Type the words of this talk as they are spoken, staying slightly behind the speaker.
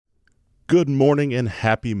Good morning and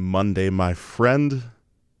happy Monday, my friend.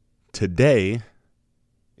 Today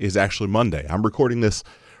is actually Monday. I'm recording this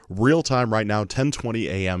real time right now, 10:20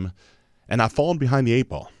 a.m., and I've fallen behind the 8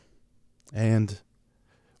 ball. And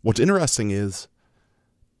what's interesting is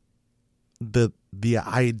the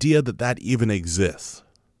idea that even exists.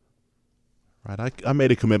 Right? I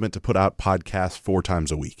made a commitment to put out podcasts 4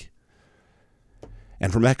 times a week.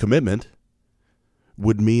 And from that commitment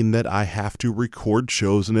would mean that I have to record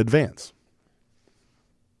shows in advance.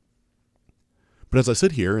 But as I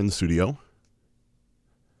sit here in the studio,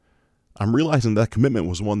 I'm realizing that commitment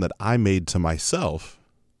was one that I made to myself,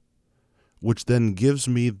 which then gives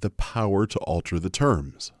me the power to alter the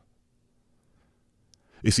terms.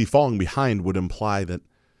 You see, falling behind would imply that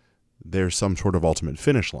there's some sort of ultimate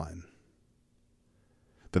finish line,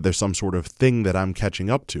 that there's some sort of thing that I'm catching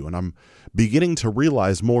up to, and I'm beginning to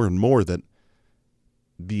realize more and more that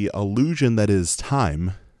the illusion that is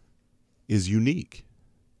time is unique.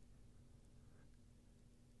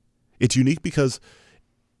 It's unique because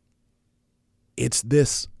it's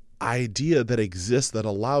this idea that exists that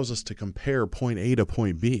allows us to compare point A to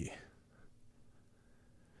point B.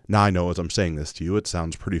 Now, I know as I'm saying this to you, it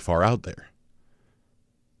sounds pretty far out there.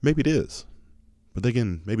 Maybe it is, but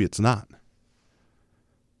again, maybe it's not.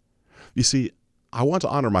 You see, I want to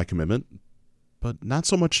honor my commitment, but not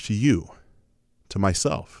so much to you, to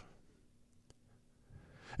myself.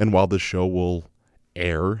 And while this show will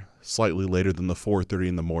air slightly later than the 4:30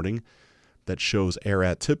 in the morning that shows air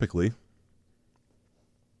at typically,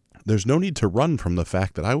 there's no need to run from the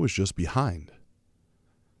fact that I was just behind.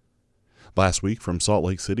 Last week from Salt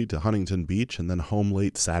Lake City to Huntington Beach and then home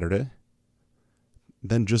late Saturday,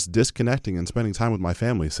 then just disconnecting and spending time with my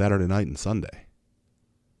family Saturday night and Sunday.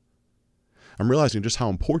 I'm realizing just how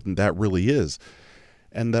important that really is,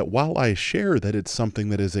 and that while I share that it's something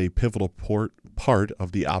that is a pivotal part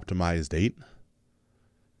of the optimized 8,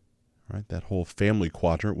 right, that whole family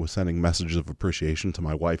quadrant was sending messages of appreciation to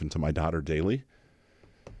my wife and to my daughter daily,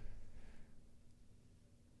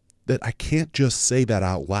 that I can't just say that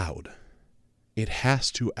out loud. It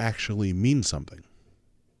has to actually mean something.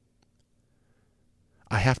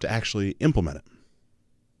 I have to actually implement it.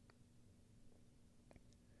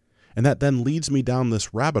 And that then leads me down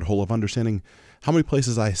this rabbit hole of understanding how many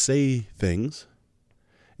places I say things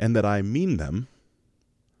and that I mean them,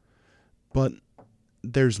 but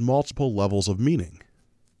there's multiple levels of meaning.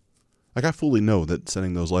 Like, I fully know that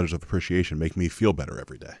sending those letters of appreciation make me feel better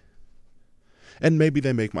every day. And maybe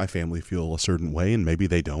they make my family feel a certain way, and maybe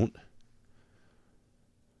they don't.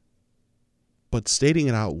 But stating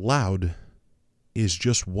it out loud is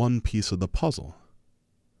just one piece of the puzzle.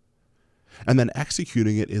 And then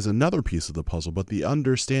executing it is another piece of the puzzle, but the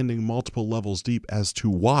understanding multiple levels deep as to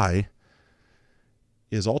why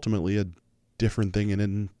is ultimately a different thing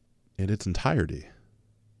in its entirety.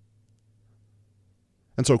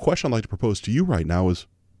 And so a question I'd like to propose to you right now is,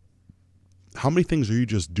 how many things are you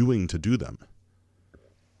just doing to do them?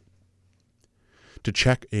 To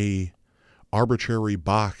check a arbitrary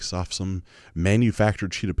box off some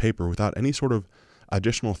manufactured sheet of paper without any sort of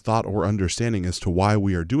additional thought or understanding as to why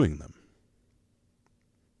we are doing them.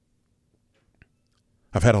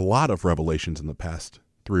 I've had a lot of revelations in the past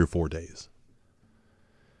 3 or 4 days.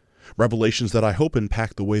 Revelations that I hope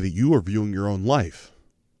impact the way that you are viewing your own life.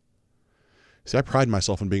 See, I pride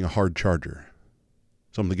myself in being a hard charger.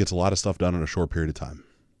 Someone that gets a lot of stuff done in a short period of time.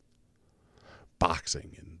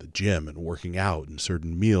 Boxing and the gym and working out and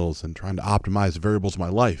certain meals and trying to optimize the variables of my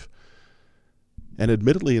life. And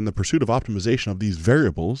admittedly, in the pursuit of optimization of these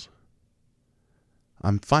variables,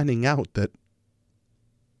 I'm finding out that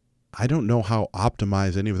I don't know how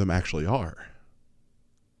optimized any of them actually are.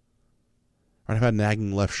 I've had a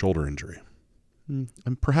nagging left shoulder injury.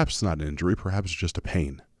 And perhaps it's not an injury, perhaps it's just a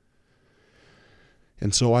pain.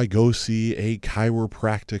 And so I go see a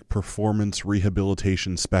chiropractic performance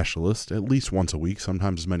rehabilitation specialist at least once a week,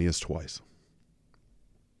 sometimes as many as twice.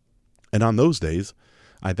 And on those days,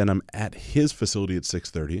 I then am at his facility at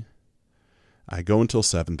 6:30. I go until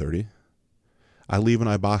 7:30. I leave and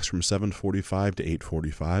I box from 7:45 to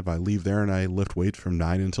 8:45. I leave there and I lift weights from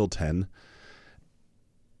 9 until 10.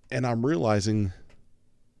 And I'm realizing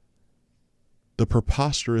the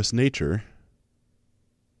preposterous nature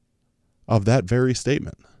of that very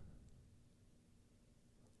statement.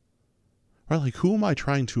 Right? Like, who am I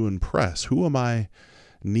trying to impress? Who am I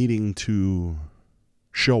needing to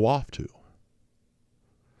show off to?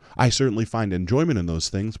 I certainly find enjoyment in those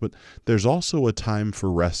things, but there's also a time for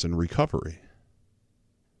rest and recovery.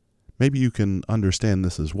 Maybe you can understand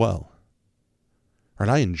this as well. Right?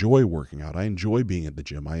 I enjoy working out. I enjoy being at the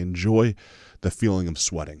gym. I enjoy the feeling of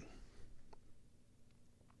sweating.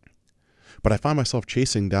 But I find myself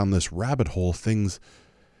chasing down this rabbit hole, things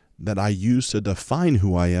that I use to define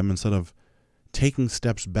who I am instead of taking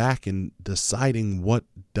steps back and deciding what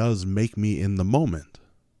does make me in the moment.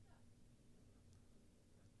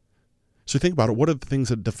 So think about it. What are the things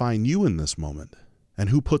that define you in this moment? And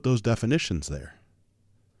who put those definitions there?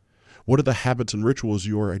 What are the habits and rituals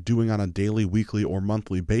you are doing on a daily, weekly, or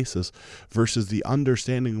monthly basis versus the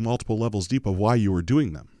understanding multiple levels deep of why you are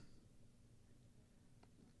doing them?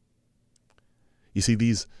 You see,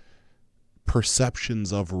 these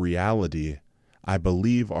perceptions of reality, I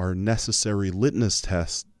believe, are necessary litmus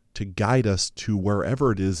tests to guide us to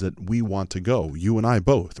wherever it is that we want to go. You and I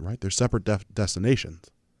both, right? They're separate destinations.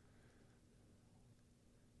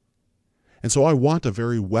 And so I want a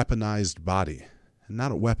very weaponized body, and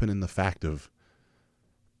not a weapon in the fact of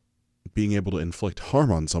being able to inflict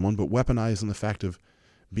harm on someone, but weaponized in the fact of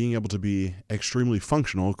being able to be extremely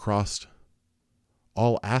functional across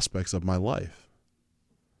all aspects of my life.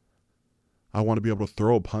 I want to be able to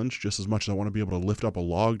throw a punch just as much as I want to be able to lift up a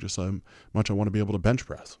log, just as much as I want to be able to bench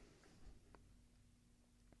press.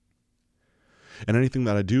 And anything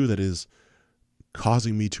that I do that is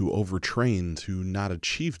causing me to overtrain to not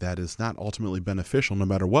achieve that is not ultimately beneficial, no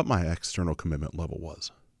matter what my external commitment level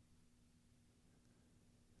was.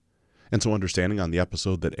 And so understanding on the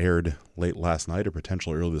episode that aired late last night or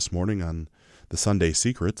potentially early this morning on the Sunday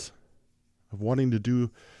Secrets of wanting to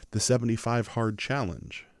do the 75 hard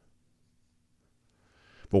challenge,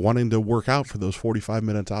 but wanting to work out for those 45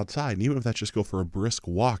 minutes outside, and even if that's just go for a brisk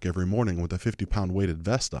walk every morning with a 50-pound weighted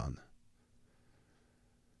vest on.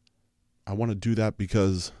 I want to do that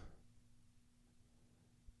because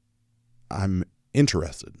I'm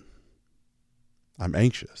interested. I'm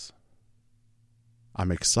anxious.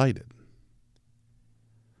 I'm excited.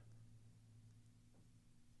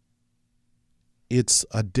 It's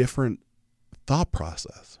a different thought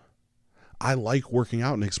process. I like working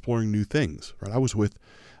out and exploring new things, right? I was with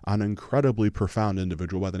an incredibly profound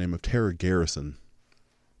individual by the name of Tara Garrison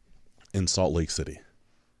in Salt Lake City.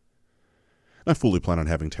 I fully plan on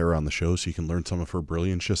having Tara on the show so you can learn some of her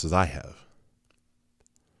brilliance just as I have.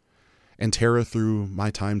 And Tara, through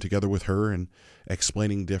my time together with her and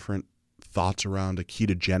explaining different thoughts around a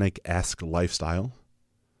ketogenic-esque lifestyle,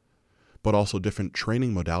 but also different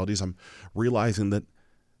training modalities, I'm realizing that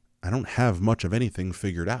I don't have much of anything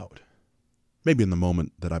figured out. Maybe in the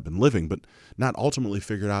moment that I've been living, but not ultimately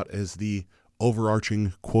figured out as the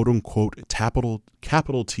overarching quote-unquote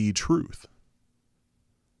capital T truth.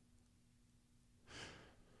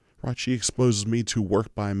 Right, she exposes me to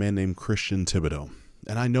work by a man named Christian Thibaudeau.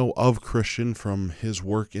 And I know of Christian from his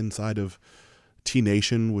work inside of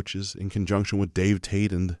T-Nation, which is in conjunction with Dave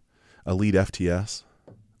Tate and Elite FTS.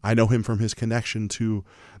 I know him from his connection to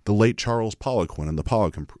the late Charles Poliquin and the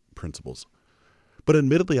Poliquin principles. But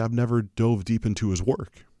admittedly, I've never dove deep into his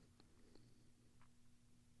work.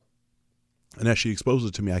 And as she exposes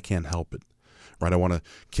it to me, I can't help it. Right? I want to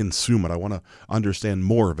consume it. I want to understand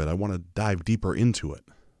more of it. I want to dive deeper into it.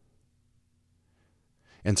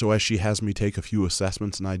 And so as she has me take a few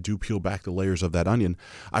assessments and I do peel back the layers of that onion,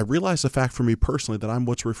 I realize the fact for me personally that I'm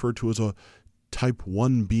what's referred to as a type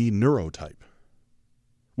 1B neurotype,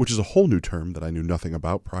 which is a whole new term that I knew nothing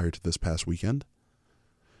about prior to this past weekend,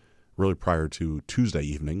 really prior to Tuesday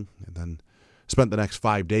evening, and then spent the next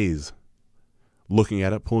 5 days looking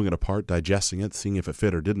at it, pulling it apart, digesting it, seeing if it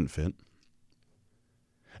fit or didn't fit.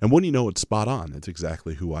 And when you know it's spot on, it's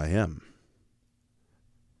exactly who I am.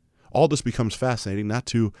 All this becomes fascinating, not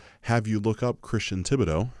to have you look up Christian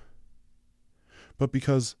Thibaudeau, but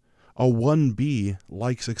because a 1B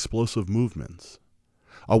likes explosive movements.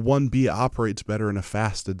 A 1B operates better in a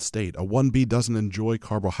fasted state. A 1B doesn't enjoy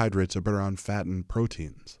carbohydrates or better on fat and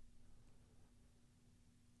proteins.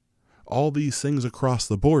 All these things across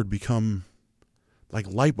the board become like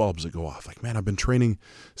light bulbs that go off. Like, man, I've been training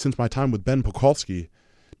since my time with Ben Pokulski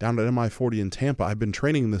down at MI40 in Tampa. I've been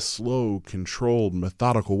training in this slow, controlled,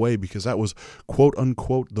 methodical way because that was, quote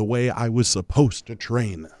unquote, the way I was supposed to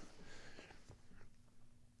train.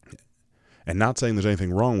 And not saying there's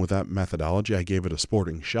anything wrong with that methodology. I gave it a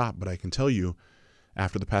sporting shot, but I can tell you,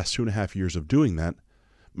 after the past 2.5 years of doing that,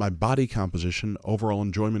 my body composition, overall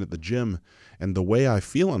enjoyment at the gym, and the way I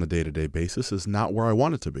feel on a day-to-day basis is not where I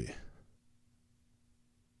want it to be.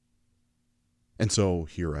 And so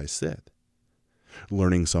here I sit,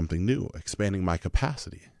 learning something new, expanding my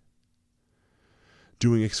capacity,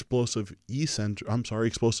 doing explosive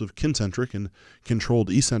concentric and controlled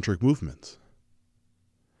eccentric movements.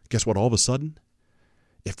 Guess what? All of a sudden,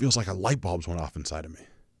 it feels like a light bulb went off inside of me.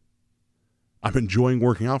 I'm enjoying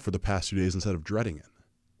working out for the past 2 days instead of dreading it.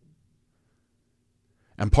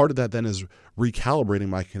 And part of that then is recalibrating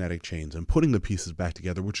my kinetic chains and putting the pieces back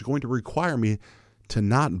together, which is going to require me to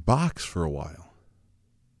not box for a while.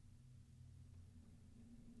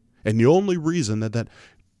 And the only reason that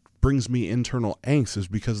brings me internal angst is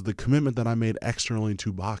because of the commitment that I made externally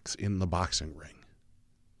to box in the boxing ring.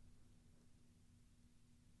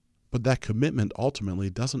 But that commitment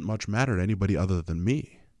ultimately doesn't much matter to anybody other than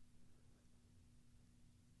me.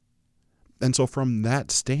 And so from that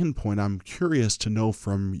standpoint, I'm curious to know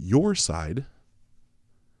from your side,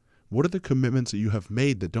 what are the commitments that you have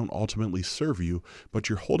made that don't ultimately serve you, but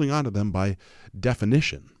you're holding on to them by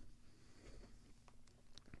definition?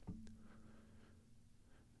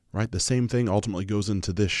 Right? The same thing ultimately goes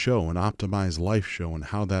into this show, an optimized life show, and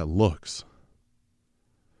how that looks.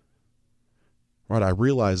 Right? I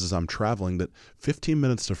realize as I'm traveling that 15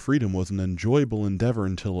 Minutes to Freedom was an enjoyable endeavor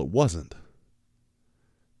until it wasn't.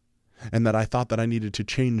 And that I thought that I needed to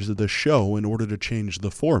change the show in order to change the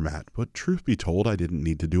format. But truth be told, I didn't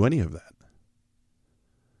need to do any of that.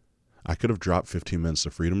 I could have dropped 15 Minutes to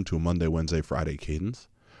Freedom to a Monday, Wednesday, Friday cadence.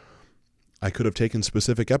 I could have taken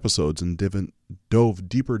specific episodes and dove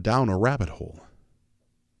deeper down a rabbit hole.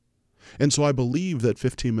 And so I believe that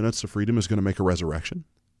 15 Minutes to Freedom is going to make a resurrection.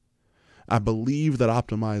 I believe that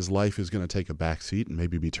Optimized Life is going to take a backseat and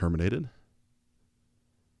maybe be terminated.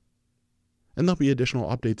 And there'll be additional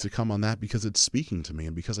updates to come on that because it's speaking to me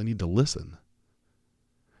and because I need to listen.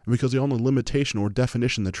 And because the only limitation or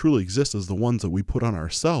definition that truly exists is the ones that we put on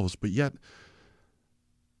ourselves. But yet,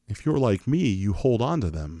 if you're like me, you hold on to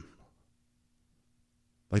them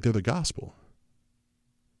like they're the gospel.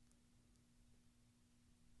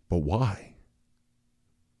 But why?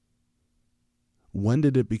 When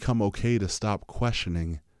did it become okay to stop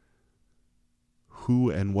questioning who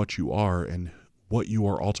and what you are and what you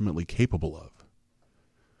are ultimately capable of?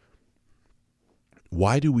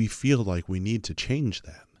 Why do we feel like we need to change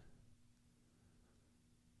that?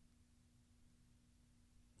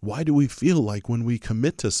 Why do we feel like when we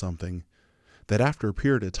commit to something that after a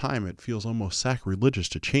period of time it feels almost sacrilegious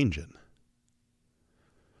to change it?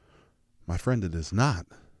 My friend, it is not.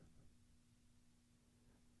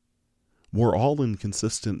 We're all in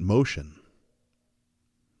consistent motion.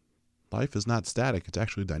 Life is not static, it's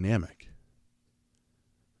actually dynamic.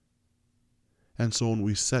 And so when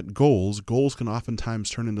we set goals can oftentimes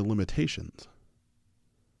turn into limitations.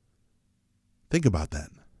 Think about that.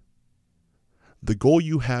 The goal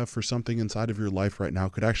you have for something inside of your life right now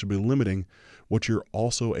could actually be limiting what you're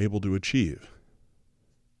also able to achieve.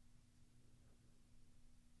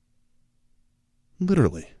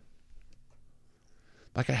 Literally.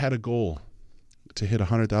 Like I had a goal to hit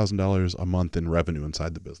 $100,000 a month in revenue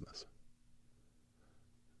inside the business.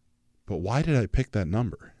 But why did I pick that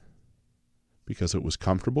number? Because it was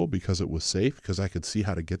comfortable, because it was safe, because I could see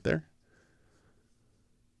how to get there.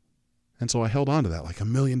 And so I held on to that like $1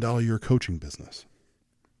 million a year coaching business.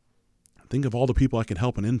 Think of all the people I can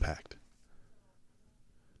help and impact.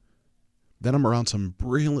 Then I'm around some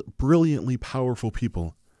brilliantly powerful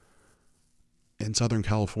people in Southern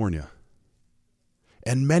California.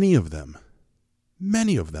 And many of them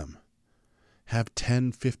have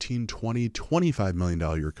 10, 15, 20, $25 million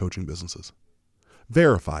a year coaching businesses.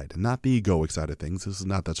 Verified, and not the egoic side of things. This is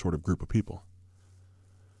not that sort of group of people.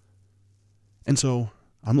 And so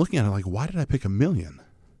I'm looking at it like, why did I pick $1 million?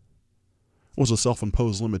 It was a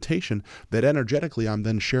self-imposed limitation that energetically I'm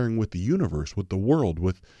then sharing with the universe, with the world,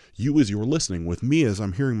 with you as you're listening, with me as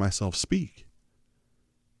I'm hearing myself speak.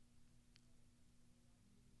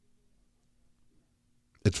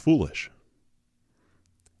 It's foolish.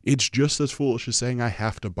 It's just as foolish as saying I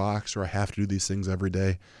have to box or I have to do these things every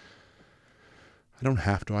day. I don't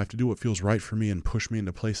have to. I have to do what feels right for me and push me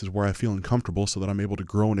into places where I feel uncomfortable so that I'm able to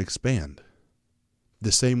grow and expand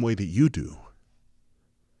the same way that you do.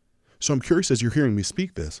 So I'm curious, as you're hearing me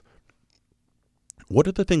speak this, what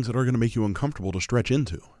are the things that are going to make you uncomfortable to stretch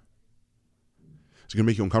into? Is it going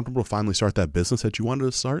to make you uncomfortable to finally start that business that you wanted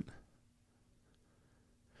to start?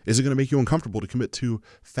 Is it going to make you uncomfortable to commit to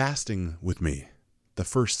fasting with me the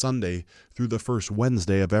first Sunday through the first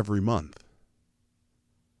Wednesday of every month?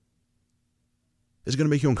 Is it going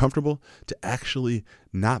to make you uncomfortable to actually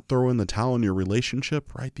not throw in the towel in your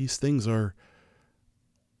relationship? Right? These things are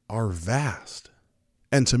vast.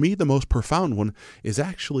 And to me, the most profound one is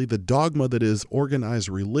actually the dogma that is organized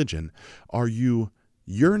religion. Are you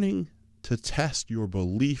yearning to test your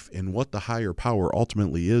belief in what the higher power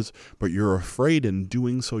ultimately is, but you're afraid in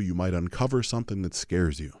doing so you might uncover something that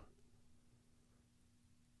scares you?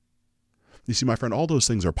 You see, my friend, all those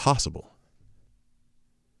things are possible.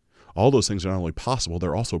 All those things are not only possible,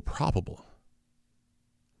 they're also probable.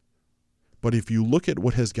 But if you look at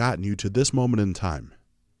what has gotten you to this moment in time,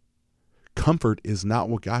 Comfort is not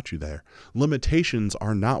what got you there. Limitations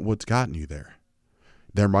are not what's gotten you there.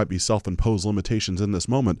 There might be self-imposed limitations in this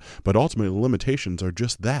moment, but ultimately limitations are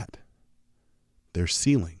just that. They're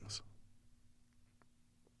ceilings.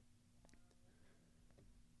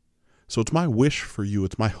 So it's my wish for you,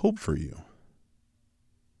 it's my hope for you,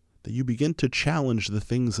 that you begin to challenge the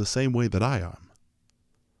things the same way that I am.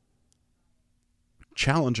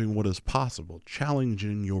 Challenging what is possible,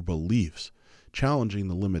 challenging your beliefs, challenging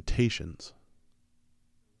the limitations.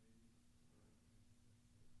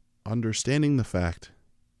 Understanding the fact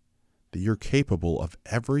that you're capable of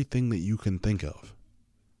everything that you can think of.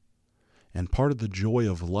 And part of the joy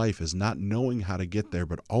of life is not knowing how to get there,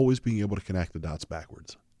 but always being able to connect the dots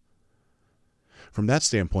backwards. From that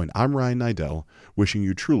standpoint, I'm Ryan Niddel, wishing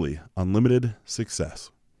you truly unlimited success.